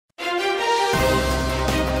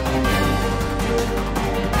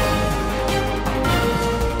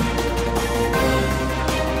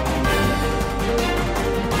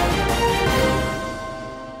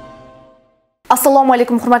Assalomu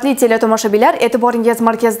alaykum hurmatli teletomoshabinlar, e'tiboringiz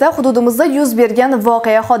markazida hududimizda yuz bergan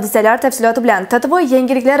voqea hodisalar tafsiloti bilan TTV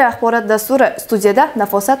yangiliklari axborot dasturi, studiyada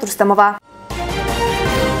Nafosat Rustamova.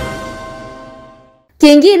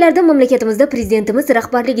 Keyingi yillarda mamlakatimizda prezidentimiz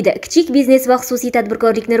rahbarligida kichik biznes va xususiy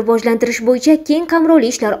tadbirkorlikni rivojlantirish bo'yicha keng qamrovli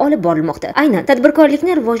ishlar olib borilmoqda. Aynan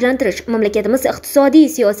tadbirkorlikni rivojlantirish mamlakatimiz iqtisodiy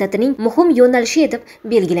siyosatining muhim yo'nalishi etib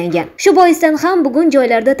belgilangan. Shu boisdan ham bugun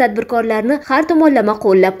joylarda tadbirkorlarni har tomonlama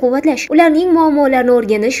qo'llab-quvvatlash, ularning muammolarini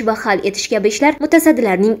o'rganish va hal etish kabi ishlar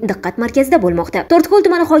mutasaddilarning diqqat markazida bo'lmoqda. To'rtko'l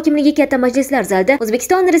tumani hokimligi katta majlislar zalida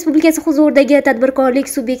O'zbekiston Respublikasi huzuridagi tadbirkorlik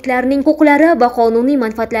subyektlarining huquqlari va qonuniy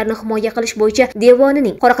manfaatlarini himoya qilish bo'yicha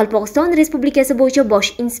Qoraqalpog'iston Respublikasi bo'yicha bosh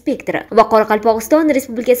inspektori va Qoraqalpog'iston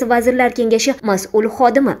Respublikasi Vazirlar Kengashi mas'ul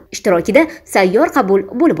xodimi ishtirokida sayyor qabul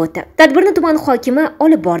bo'lib o'tdi. Tadbirni tuman hokimi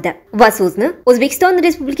olib bordi va so'zni O'zbekiston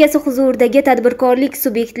Respublikasi huzuridagi tadbirkorlik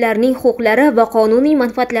subyektlarining huquqlari va qonuniy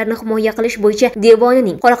manfaatlarini himoya qilish bo'yicha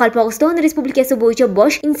devonining Qoraqalpog'iston Respublikasi bo'yicha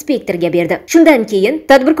bosh inspektoriga berdi. Shundan keyin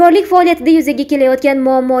tadbirkorlik faoliyatida yuzaga kelayotgan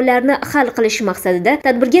muammolarni hal qilish maqsadida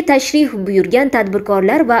tadbirga tashrif buyurgan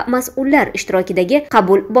tadbirkorlar va mas'ullar ishtirokidagi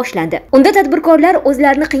qabul boshlandi. Unda tadbirkorlar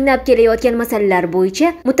o'zlarini qiynab kelayotgan masalalar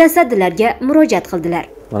bo'yicha mutasaddilarga murojaat qildilar.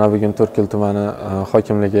 Mana bugun To'rtko'l tumani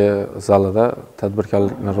hokimligi zalida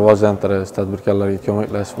tadbirkorlikni rivojlantirish, tadbirkorlarga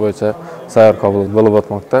ko'maklash bo'yicha sayyor qabul bo'lib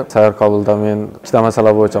o'tmoqda. Sayyor qabulda men ikkita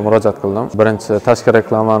masala bo'yicha murojaat qildim. Birinchi, tashqi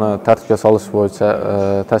reklamani tartibga solish bo'yicha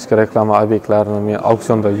tashqi reklama obyektlarini men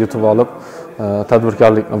auksionda yutib olib,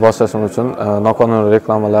 tadbirkorlikni boshlashim uchun noqonuniy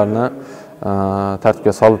reklamalarni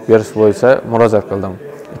tartibga solib berish bo'yicha murojaat qildim.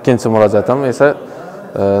 Ikkinchi murojaatim esa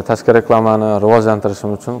tashqi reklamani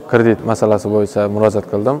rivojlantirishim uchun kredit masalasi bo'yicha murojaat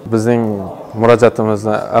qildim. Bizning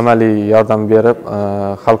murojaatimizni amaliy yordam berib,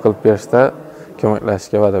 hal qilib berishda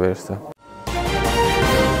ko'maklashishga va'da berishdi.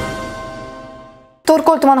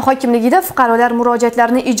 To'rtko'l tumani hokimligida fuqarolar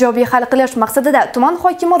murojaatlarini ijobiy hal qilish maqsadida tuman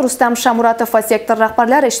hokimi Rustam Shamuratov va sektor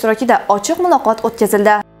rahbarlari ishtirokida ochiq muloqot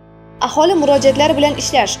o'tkazildi. Aholi murojaatlari bilan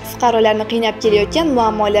ishlash, fuqarolarni qiynab kelayotgan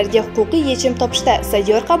muammolarga huquqiy yechim topishda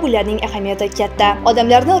sayyor qabullarning ahamiyati katta.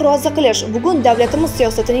 Odamlarni rozi qilish bugun davlatimiz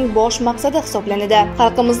siyosatining bosh maqsadi hisoblanadi.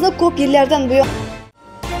 Xalqimizni ko'p yillardan buyon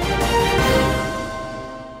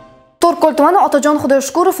To'rtko'l tumani Otajon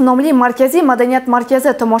Xudoyshkurov nomli markaziy madaniyat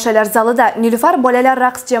markazi tomoshalar zalida Nilufar bolalar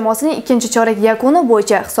raqs jamoasining ikkinchi chorak yakuni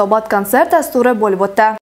bo'yicha hisobot konsert dasturi bo'lib o'tdi.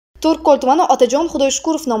 To'rtko'l tumani Otajon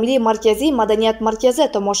Xudoyshkurov nomli markaziy madaniyat markazi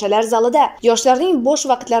tomoshalar zalida yoshlarning bo'sh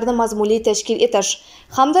vaqtlarini mazmunli tashkil etish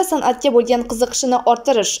hamda san'atga bo'lgan qiziqishini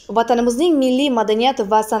orttirish, vatanimizning milliy madaniyat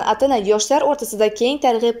va san'atini yoshlar o'rtasida keng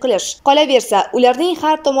targ'ib qilish, qolaversa, ularning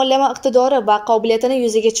har tomonlama iqtidori va qobiliyatini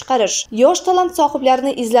yuzaga chiqarish, yosh talant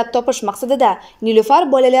sohiblarini izlab topish maqsadida Nilufar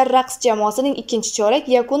bolalar raqs jamoasining ikkinchi chorak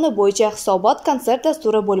yakuni bo'yicha hisobot konsert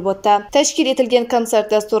dasturi bo'lib o'tdi. Tashkil etilgan konsert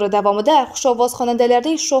dasturi davomida xushovoz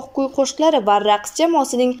xonandalarning sho'x kuy-qo'shiqlari va raqs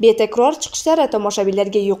jamoasining betakror chiqishlari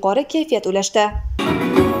tomoshabinlarga yuqori kayfiyat ulashdi.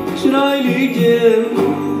 Chiroyligim,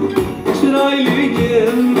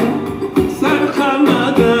 sen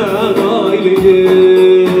qanada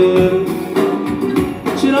oyligim.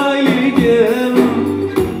 Chiroyligim.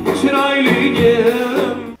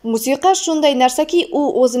 Musiqa shunday narsaki, u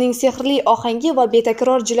o'zining sehrli ohangi va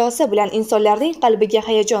betakror jilosi bilan insonlarning qalbiga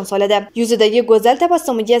hayajon soladi, yuzidagi go'zal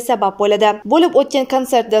tabassumiga sabab bo'ladi. Bo'lib o'tgan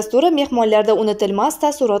konsert dasturi mehmonlarda unutilmas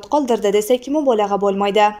taassurot qoldirdi desak mubolag'a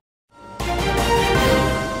bo'lmaydi.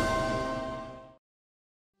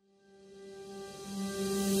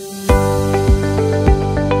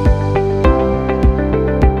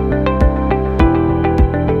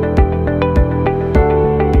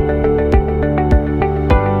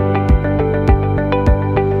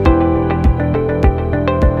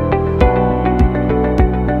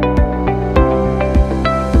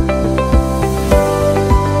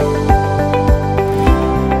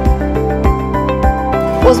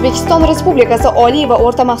 O'zbekiston Respublikasi Oliy va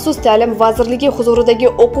o'rta maxsus ta'lim vazirligi huzuridagi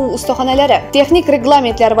o'quv ustaxonalari, texnik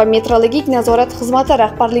reglamentlar va metrologik nazorat xizmati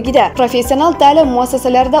rahbarligida professional ta'lim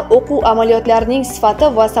muassasalarida o'quv amaliyotlarining sifati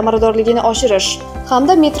va samaradorligini oshirish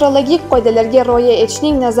hamda metrologik qoidalarga rioya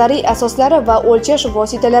etishning nazariy asoslari va o'lchash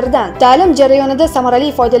vositalaridan ta'lim jarayonida samarali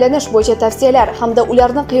foydalanish bo'yicha tavsiyalar hamda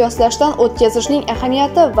ularni qiyoslashdan o'tkazishning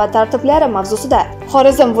ahamiyati va tartiblari mavzusida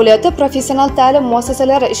Xorazm viloyati professional ta'lim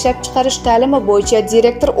muassasalari ishlab chiqarish ta'limi bo'yicha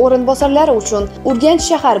direktor o'rinbosarlari uchun Urganch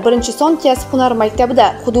shahar 1-son kasb-hunar maktabida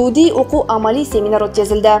hududiy o'quv amaliy seminar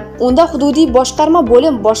o'tkazildi. Unda hududiy boshqarma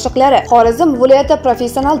bo'lim boshliqlari, Xorazm viloyati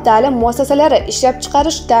professional ta'lim muassasalari ishlab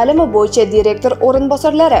chiqarish ta'limi bo'yicha direktor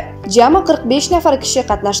o'rinbosarlari, Jami 45 nafar kishi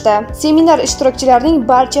qatnashdi. Seminar ishtirokchilarining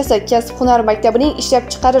barchasi kasb-hunar maktabining ishlab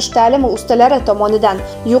chiqarish ta'limi ustalari tomonidan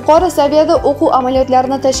yuqori saviyada o'quv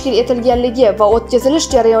amaliyotlarini tashkil etilganligi va o'tkazilish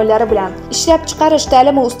jarayonlari bilan ishlab chiqarish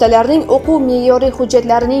ta'limi ustalarining o'quv me'yoriy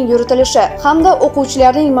hujjatlarining yuritilishi hamda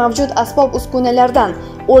o'quvchilarning mavjud asbob-uskunalardan,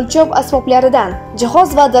 o'lchov asboblaridan, jihoz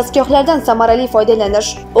va dastgohlardan samarali foydalanish,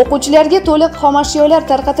 o'quvchilarga to'liq xomashyolar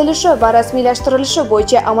tarqatilishi va rasmiylashtirilishi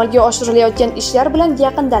bo'yicha amalga oshirilayotgan ishlar bilan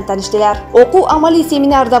yaqindan tanishdilar. O'quv amaliy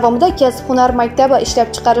seminar davomida kasb-hunar maktabi ishlab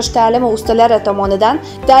chiqarish ta'limi ustalari tomonidan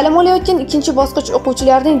ta'lim olayotgan ikkinchi bosqich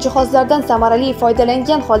o'quvchilarining jihozlardan samarali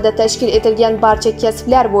foydalangan holda tashkil etilgan barcha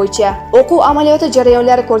kasblar bo'yicha o'quv amaliyoti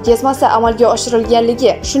jarayonlari ko'rgazmasi amalga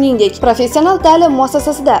oshirilganligi, shuningdek, professional ta'lim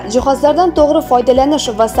muassasasida jihozlardan to'g'ri foydalanish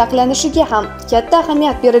va saqlanishiga ham katta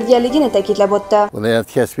ahamiyat berilganligini ta'kidlab o'tdi. Viloyat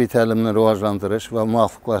kasbiy ta'limni rivojlantirish va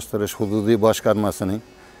muvofiqlashtirish hududiy boshqarmasining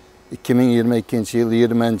 2022 yil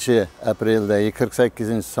 20 apreldagi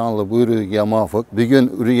 48 sonli buyrug'iga muvofiq bugun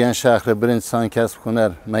Urgan shahri 1-son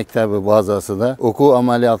kasb-hunar maktabi bazasida o'quv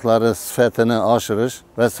amaliyotlari sifatini oshirish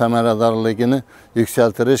va samaradorligini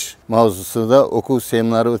yuksaltirish mavzusida o'quv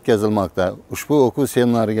seminari o'tkazilmoqda. Ushbu o'quv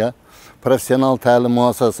seminariga professional ta'lim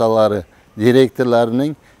muassasalari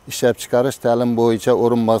direktorlarining ishlab chiqarish ta'lim bo'yicha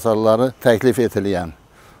o'rinbosarlari taklif etilgan.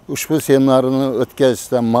 Ushbu seminarni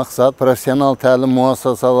o'tkazishdan maqsad professional ta'lim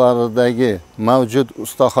muassasalaridagi mavjud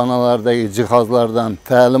ustaxonalardagi jihozlardan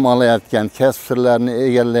ta'lim olayotgan, kasb sirlarini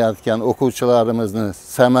egallayotgan o'quvchilarimizni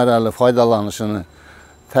samarali foydalanishini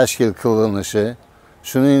tashkil qilinishi,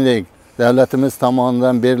 shuningdek, davlatimiz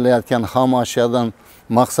tomonidan berilayotgan xom ashyodan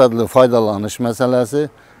maqsadli foydalanish masalasi,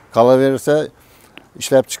 qolaversa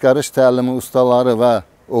ishlab chiqarish ta'limi ustalari va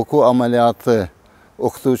o'quv amaliyoti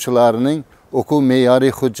o'qituvchilarining o'quv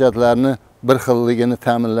me'yoriy hujjatlarini bir xilligini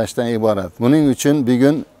ta'minlashdan iborat. Buning uchun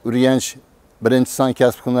bugun Urganch 1-son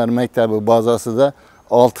kasb-hunar maktabi bazasida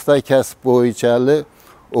 6 ta kasb bo'yichali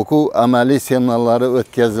o'quv amaliy seminarlari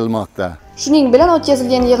o'tkazilmoqda. Shuning bilan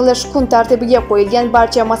o'tkazilgan yig'ilish kun tartibiga qo'yilgan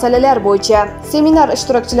barcha masalalar bo'yicha seminar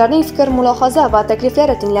ishtirokchilarining fikr, mulohaza va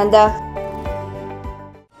takliflari tinglandi.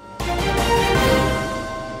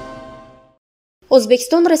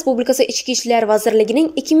 O'zbekiston Respublikasi Ichki ishlar vazirligining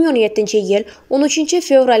 2017-yil 13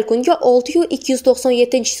 fevral kunga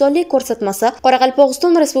 6297 sonli ko'rsatmasi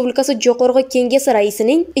Qoraqalpog'iston Respublikasi Jo'qorg'i Kengesi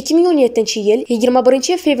raisining 2017-yil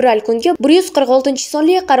 21 fevral kunga 146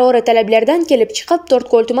 sonli qarori talablaridan kelib chiqib,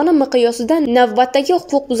 To'rtko'l tumani miqyosida navbatdagi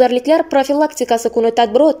huquqbuzarliklar profilaktikasi kuni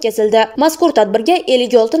tadbiri o'tkazildi. Mazkur tadbirga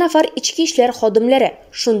 56 nafar ichki ishlar xodimlari,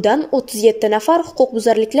 shundan 37 nafar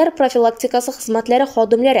huquqbuzarliklar profilaktikasi xizmatlari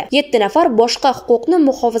xodimlari, 7 nafar boshqa huquqni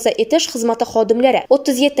muhofaza etish xizmati xodimlari,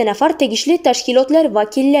 37 nafar tegishli tashkilotlar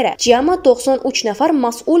vakillari, jami 93 nafar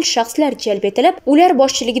mas'ul shaxslar jalb etilib, ular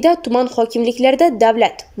boshchiligida tuman hokimliklarida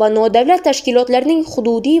davlat va nodavlat tashkilotlarining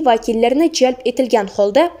hududiy vakillarini jalb etilgan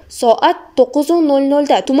holda soat 9:00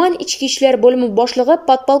 da tuman ichki ishlar bo'limi boshlig'i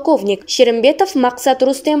podpolkovnik Shirinbetov Maqsad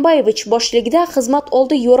Rustembayevich boshchiligida xizmat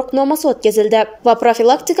oldi yo'riqnomasi o'tkazildi va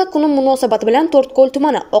profilaktika kuni munosabati bilan To'rtko'l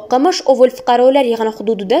tumani Oqqamish ovul fuqarolar yig'ini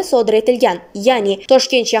hududida sodir etilgan, ya'ni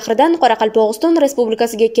Toshkent shahridan Qoraqalpog'iston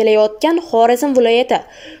Respublikasiga kelayotgan Xorazm viloyati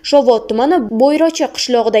Shovot tumani Bo'yrochi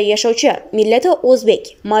qishlog'ida yashovchi, millati o'zbek,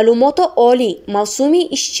 ma'lumoti oliy, mavsumiy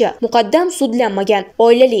ishchi, muqaddam sudlanmagan,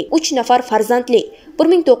 oilali, 3 nafar farzandli,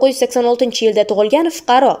 1986-yilda tug'ilgan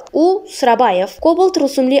fuqaro. U Sirabayev Cobalt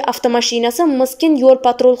rusumli avtomashinasi Miskin yo'l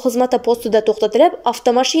patrul xizmati postida to'xtatilib,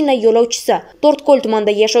 avtomashina yo'lovchisi, To'rtko'l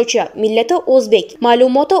tumanida yashovchi, millati o'zbek,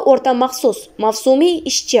 ma'lumoti o'rta maxsus, mavsumiy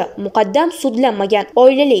ishchi, muqaddam sudlanmagan,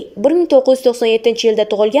 oilali, 1997-yilda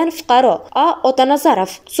tug'ilgan fuqaro A.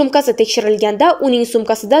 Otanazarov. Sumkasi tekshirilganda uning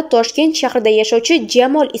sumkasida Toshkent shahrida yashovchi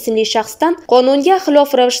Jamol ismli shaxsdan qonunga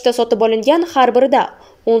xilof ravishda sotib olingan har birida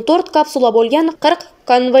 14 kapsula bo'lgan 40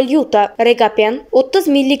 konvolyuta regapen, 30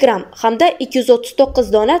 mg hamda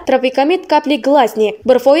 239 dona tropikamid kapli glazni,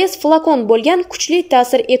 1% flakon bo'lgan kuchli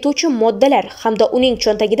ta'sir etuvchi moddalar hamda uning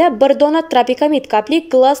cho'ntagida 1 dona tropikamid kapli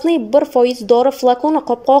glazni 1% dori flakoni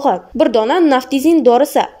qopqog'i, 1 dona naftizin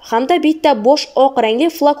dorisi hamda bitta bo'sh oq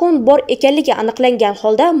rangli flakon bor ekanligi aniqlangan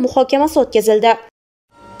holda muhokamasi o'tkazildi.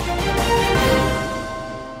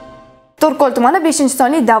 To'rtko'l tumani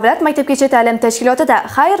 5-sonli davlat maktabgacha ta'lim tashkilotida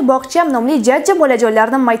Xayr bog'cham nomli jajji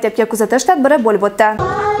bolajonlarni maktabga kuzatish tadbiri bo'lib o'tdi.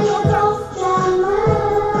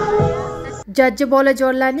 Jajji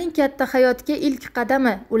bolajonlarning katta hayotga ilk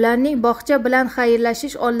qadami ularning bog'cha bilan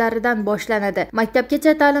xayrlashish onlaridan boshlanadi.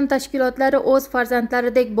 Maktabgacha ta'lim tashkilotlari o'z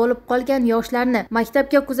farzandlaridek bo'lib qolgan yoshlarni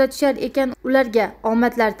maktabga kuzatishar ekan, ularga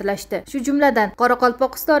omadlar tilashdi. Shu jumladan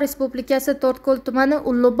Qoraqalpog'iston Respublikasi To'rtko'l tumani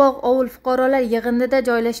Ulug'bog' ovul fuqarolar yig'inida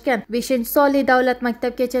joylashgan 5-sonli davlat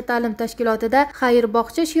maktabgacha ta'lim tashkilotida xayr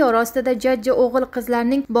bog'cha shiori ostida jajji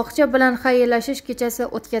o'g'il-qizlarning bog'cha bilan xayrlashish kechasi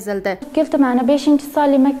o'tkazildi. To'rtko'l tumani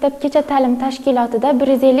 5-sonli maktabgacha ta'lim tashkilotida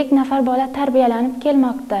 150 nafar bola tarbiyalanib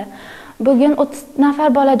kelmoqda. Bugun 30 nafar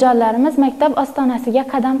bolajonlarimiz maktab ostonasiga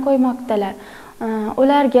qadam qo'ymoqdalar.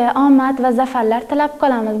 Ularga omad va zafarlar tilab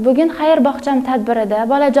qolamiz. Bugun xayr bog'cham tadbirida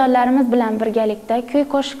bolajonlarimiz bilan birgalikda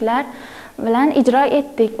kuy-qo'shiqlar bilan ijro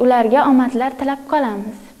etdik. Ularga omadlar tilab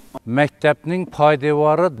qolamiz. Maktabning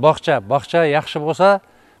poydevori bog'cha yaxshi bo'lsa,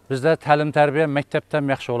 bizda ta'lim-tarbiya maktabdan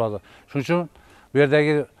yaxshi bo'ladi. Shuning uchun bu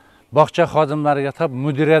yerdagi bog'cha xodimlariga tab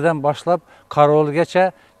mudiradan boshlab qarovulgacha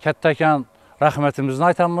kattakan rahmatimizni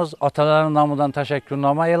aytamiz. Otalarning nomidan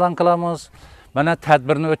tashakkurnoma e'lon qilamiz. Mana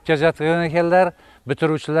tadbirni o'tkazayotgan ekanlar.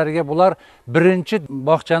 Bitiruvchilarga bular birinchi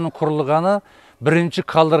bog'chaning qurilgani, birinchi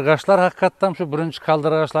qaldirg'ashlar, haqiqatan shu birinchi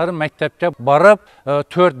qaldirg'ashlari maktabga borib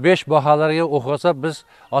 4-5 baholarga o'qisa, biz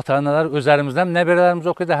ota-onalar o'zlarimizdan nabiralarimiz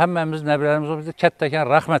o'qiydi, hammamiz nabiralarimiz o'qiydi. Kattakan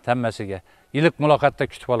rahmat hammasiga. Iliq muloqotda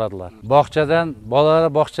kutib oladilar. Bog'chadan, bolalar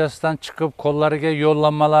bog'chasidan chiqib, qo'llariga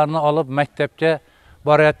yo'llanmalarni olib maktabga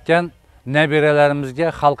borayotgan nabiralarimizga,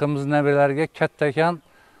 xalqimizning nabiralariga kattakan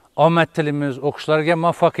omad tilimiz, o'qishlariga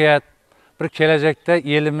muvaffaqiyat, bir kelajakda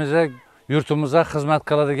elimizga, yurtimizga xizmat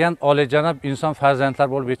qiladigan oliyjanob inson farzandlar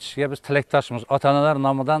bo'lib yetishishiga biz tilakdoshmiz. Ota-onalar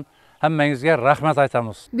nomidan hammangizga rahmat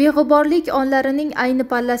aytamiz. Beg'uborlik onlarining ayni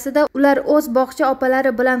pallasida ular o'z bog'cha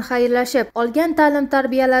opalari bilan xayrlashib, olgan ta'lim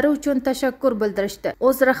tarbiyalari uchun tashakkur bildirishdi.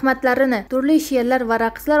 O'z rahmatlarini turli she'rlar va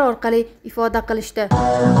raqslar orqali ifoda qilishdi.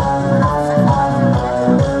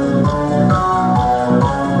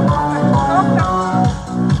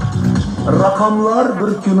 Raqamlar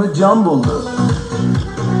bir kuni jam bo'ldi.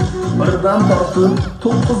 Birdan tortib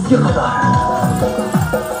 9ga qadar.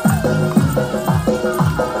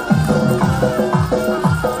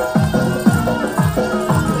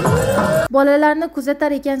 Bolalarni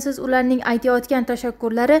kuzatar ekansiz, ularning aytayotgan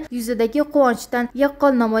tashakkurlari yuzidagi quvonchdan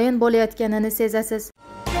yaqqol namoyon bo'layotganini sezasiz.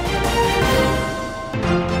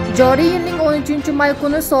 Joriy yilning 13-may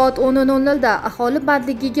kuni soat 10:00 da aholi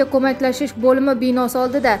bandligiga ko'maklashish bo'limi binosi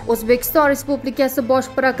oldida O'zbekiston Respublikasi Bosh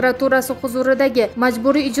prokuraturasi huzuridagi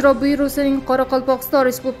Majburiy ijro byurosining Qoraqalpog'iston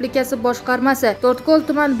Respublikasi boshqarmasi To'rtko'l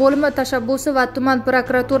tuman bo'limi tashabbusi va tuman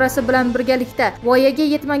prokuraturasi bilan birgalikda voyaga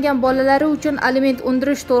yetmagan bolalari uchun aliment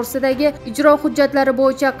undirish to'g'risidagi ijro hujjatlari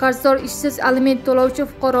bo'yicha qarzdor ishsiz aliment to'lovchi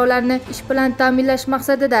fuqarolarni ish bilan ta'minlash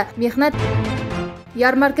maqsadida mehnat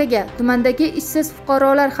yarmarkaga tumandagi ishsiz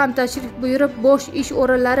fuqarolar ham tashrif buyurib, bo'sh ish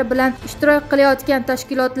o'rinlari bilan ishtirok qilayotgan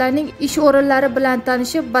tashkilotlarning ish o'rinlari bilan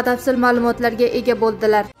tanishib, batafsil ma'lumotlarga ega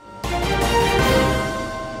bo'ldilar.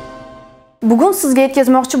 Bugun sizga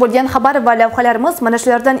yetkazmoqchi bo'lgan xabar va lavhalarimiz mana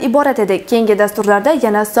shulardan iborat edi. Keyingi dasturlarda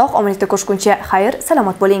yana sog'-omonlikda ko'rishguncha xayr,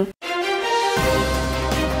 salomat bo'ling.